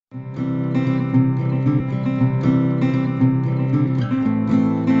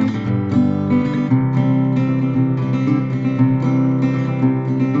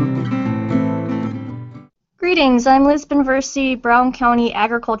Greetings, I'm Liz Benversi, Brown County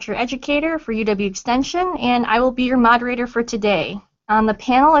Agriculture Educator for UW Extension, and I will be your moderator for today. On the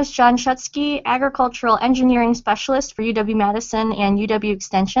panel is John Shutsky, Agricultural Engineering Specialist for UW-Madison and UW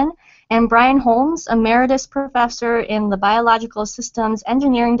Extension, and Brian Holmes, Emeritus Professor in the Biological Systems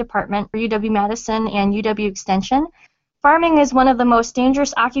Engineering Department for UW-Madison and UW Extension. Farming is one of the most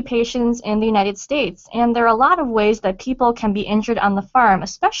dangerous occupations in the United States, and there are a lot of ways that people can be injured on the farm,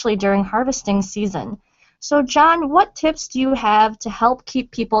 especially during harvesting season. So, John, what tips do you have to help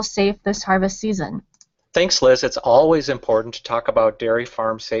keep people safe this harvest season? Thanks, Liz. It's always important to talk about dairy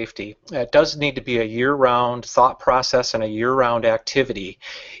farm safety. It does need to be a year-round thought process and a year-round activity.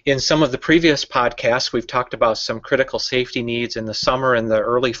 In some of the previous podcasts, we've talked about some critical safety needs in the summer and the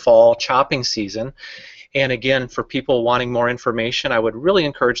early fall chopping season. And again, for people wanting more information, I would really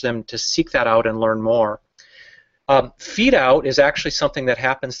encourage them to seek that out and learn more. Feed out is actually something that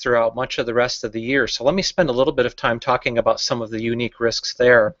happens throughout much of the rest of the year, so let me spend a little bit of time talking about some of the unique risks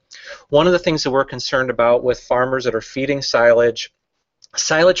there. One of the things that we're concerned about with farmers that are feeding silage,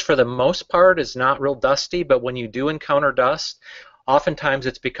 silage for the most part is not real dusty, but when you do encounter dust, oftentimes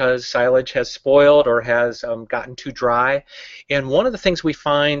it's because silage has spoiled or has gotten too dry. And one of the things we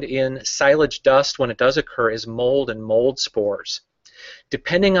find in silage dust when it does occur is mold and mold spores.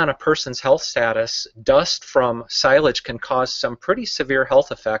 Depending on a person's health status, dust from silage can cause some pretty severe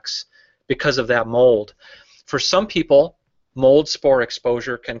health effects because of that mold. For some people, mold spore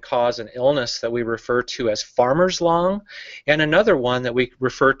exposure can cause an illness that we refer to as farmer's lung, and another one that we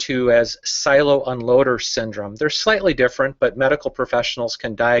refer to as silo unloader syndrome. They're slightly different, but medical professionals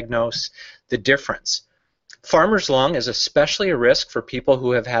can diagnose the difference. Farmer's lung is especially a risk for people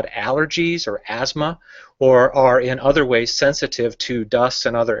who have had allergies or asthma or are in other ways sensitive to dust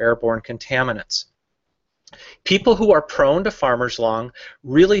and other airborne contaminants. People who are prone to farmer's lung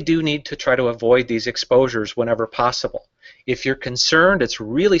really do need to try to avoid these exposures whenever possible. If you're concerned, it's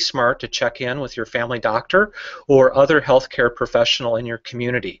really smart to check in with your family doctor or other healthcare professional in your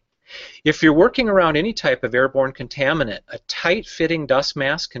community. If you're working around any type of airborne contaminant, a tight-fitting dust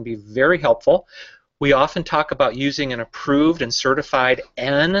mask can be very helpful. We often talk about using an approved and certified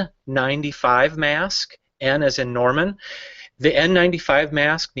N95 mask, N as in Norman. The N95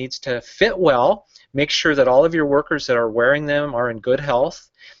 mask needs to fit well. Make sure that all of your workers that are wearing them are in good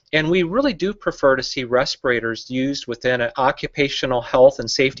health. And we really do prefer to see respirators used within an occupational health and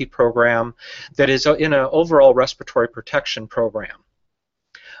safety program that is in an overall respiratory protection program.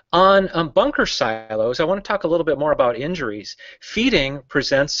 On bunker silos, I want to talk a little bit more about injuries. Feeding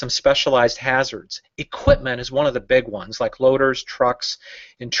presents some specialized hazards. Equipment is one of the big ones, like loaders, trucks,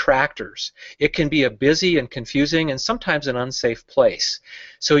 and tractors. It can be a busy and confusing and sometimes an unsafe place.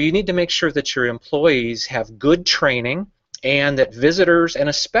 So you need to make sure that your employees have good training and that visitors, and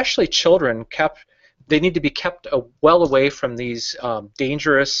especially children, they need to be kept well away from these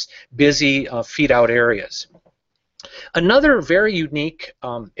dangerous, busy feed-out areas. Another very unique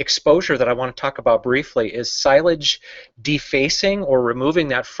exposure that I want to talk about briefly is silage defacing or removing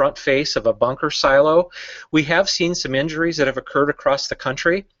that front face of a bunker silo. We have seen some injuries that have occurred across the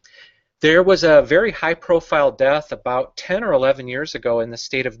country. There was a very high-profile death about 10 or 11 years ago in the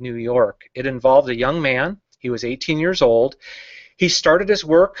state of New York. It involved a young man. He was 18 years old. He started his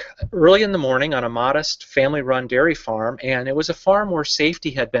work early in the morning on a modest family-run dairy farm, and it was a farm where safety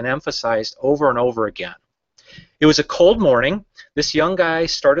had been emphasized over and over again. It was a cold morning. This young guy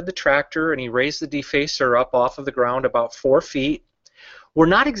started the tractor and he raised the defacer up off of the ground about 4 feet. We're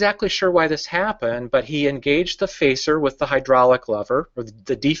not exactly sure why this happened, but he engaged the facer with the hydraulic lever, or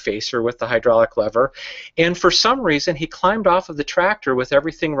the defacer with the hydraulic lever, and for some reason he climbed off of the tractor with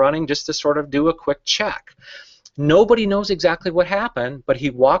everything running just to sort of do a quick check. Nobody knows exactly what happened, but he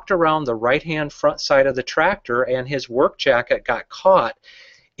walked around the right-hand front side of the tractor and his work jacket got caught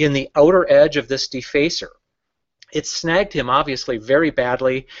in the outer edge of this defacer. It snagged him, obviously, very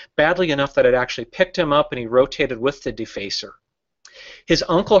badly enough that it actually picked him up and he rotated with the defacer. His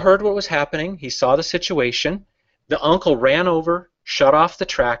uncle heard what was happening. He saw the situation. The uncle ran over, shut off the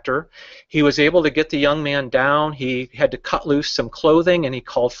tractor. He was able to get the young man down. He had to cut loose some clothing and he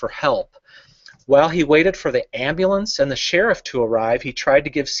called for help. While he waited for the ambulance and the sheriff to arrive, he tried to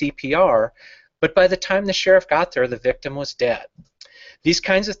give CPR, but by the time the sheriff got there, the victim was dead. These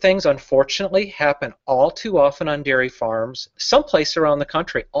kinds of things, unfortunately, happen all too often on dairy farms, someplace around the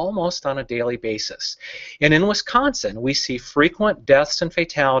country, almost on a daily basis. And in Wisconsin, we see frequent deaths and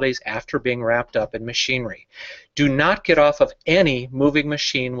fatalities after being wrapped up in machinery. Do not get off of any moving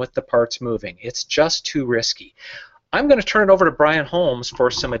machine with the parts moving. It's just too risky. I'm going to turn it over to Brian Holmes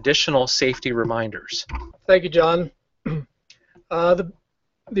for some additional safety reminders. Thank you, John.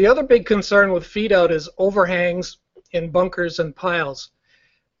 The other big concern with feed out is overhangs in bunkers and piles.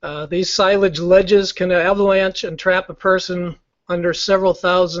 These silage ledges can avalanche and trap a person under several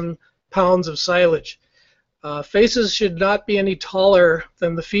thousand pounds of silage. Faces should not be any taller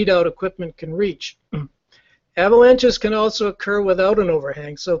than the feed out equipment can reach. Avalanches can also occur without an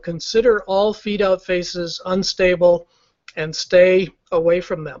overhang, so consider all feed out faces unstable and stay away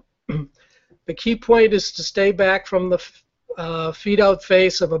from them. The key point is to stay back from the feed out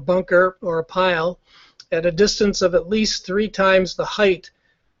face of a bunker or a pile at a distance of at least 3 times the height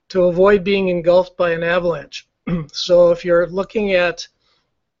to avoid being engulfed by an avalanche. So if you're looking at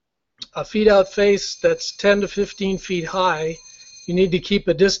a feed out face that's 10 to 15 feet high, you need to keep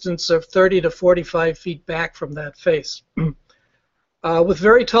a distance of 30 to 45 feet back from that face. With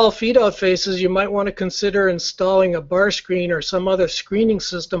very tall feed out faces, you might want to consider installing a bar screen or some other screening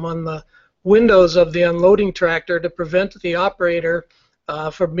system on the windows of the unloading tractor to prevent the operator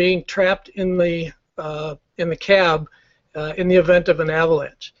from being trapped in the cab in the event of an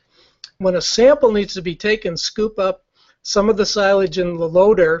avalanche. When a sample needs to be taken, scoop up some of the silage in the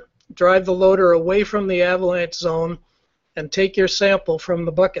loader, drive the loader away from the avalanche zone, and take your sample from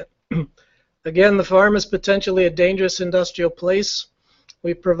the bucket. Again, the farm is potentially a dangerous industrial place.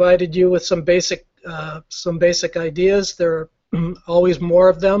 We provided you with some basic ideas. There are always more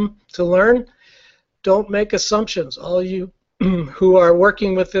of them to learn. Don't make assumptions. All you who are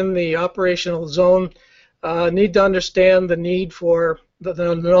working within the operational zone need to understand the need for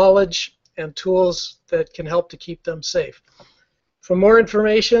the knowledge and tools that can help to keep them safe. For more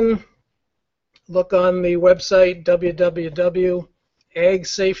information, look on the website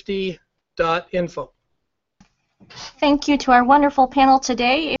www.agsafety.info. Thank you to our wonderful panel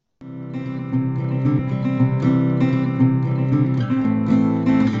today.